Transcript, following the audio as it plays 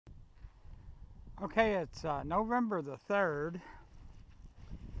Okay, it's November the 3rd,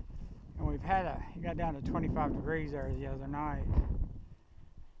 and we've had it got down to 25 degrees there the other night,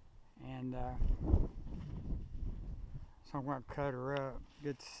 and so I'm going to cut her up,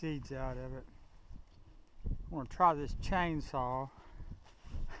 get the seeds out of it. I'm going to try this chainsaw.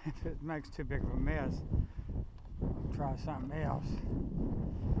 If it makes too big of a mess, I'll try something else.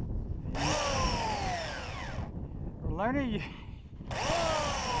 Well, Looney,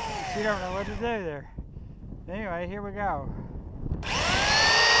 you don't know what to do there. Anyway, here we go.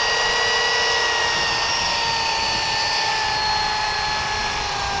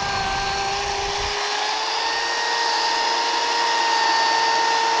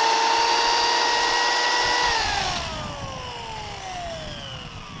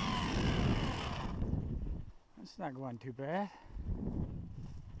 It's not going too bad.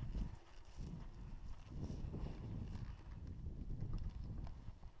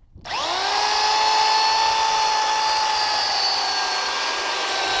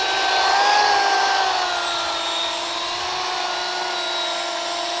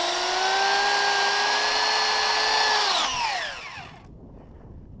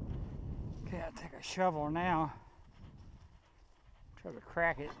 Okay, I'll take a shovel now. Try to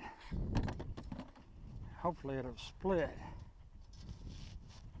crack it. Hopefully it'll split.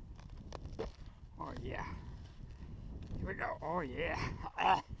 Oh yeah. Here we go. Oh yeah.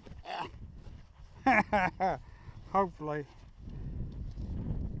 Hopefully.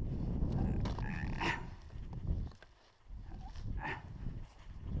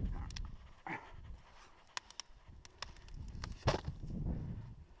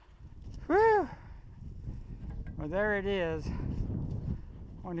 Whew. Well, there it is. I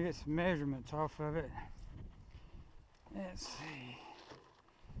want to get some measurements off of it. Let's see.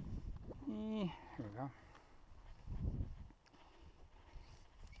 Here we go.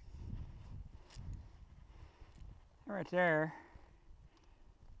 Right there.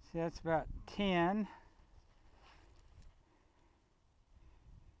 See, that's about 10.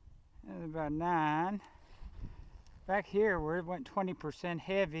 That's about 9. Back here, where it went 20%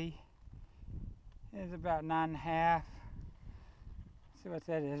 heavy, is about 9.5. See what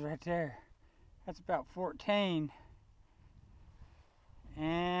that is right there. That's about 14.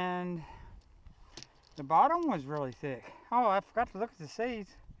 And the bottom was really thick. Oh, I forgot to look at the seeds.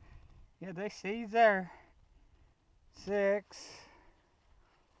 Yeah, there's seeds there. 6.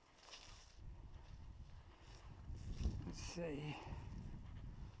 Let's see.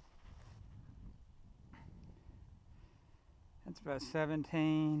 That's about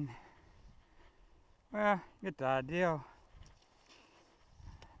 17. Well, get the idea.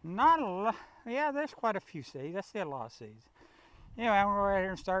 Not a lot. Yeah, there's quite a few seeds. I see a lot of seeds. Anyway, I'm going to go right here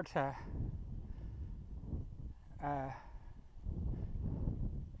and start to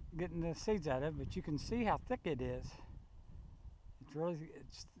getting the seeds out of it, but you can see how thick it is. It's really,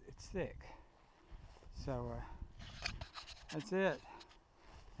 it's thick. So that's it.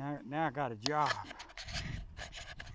 Now I got a job.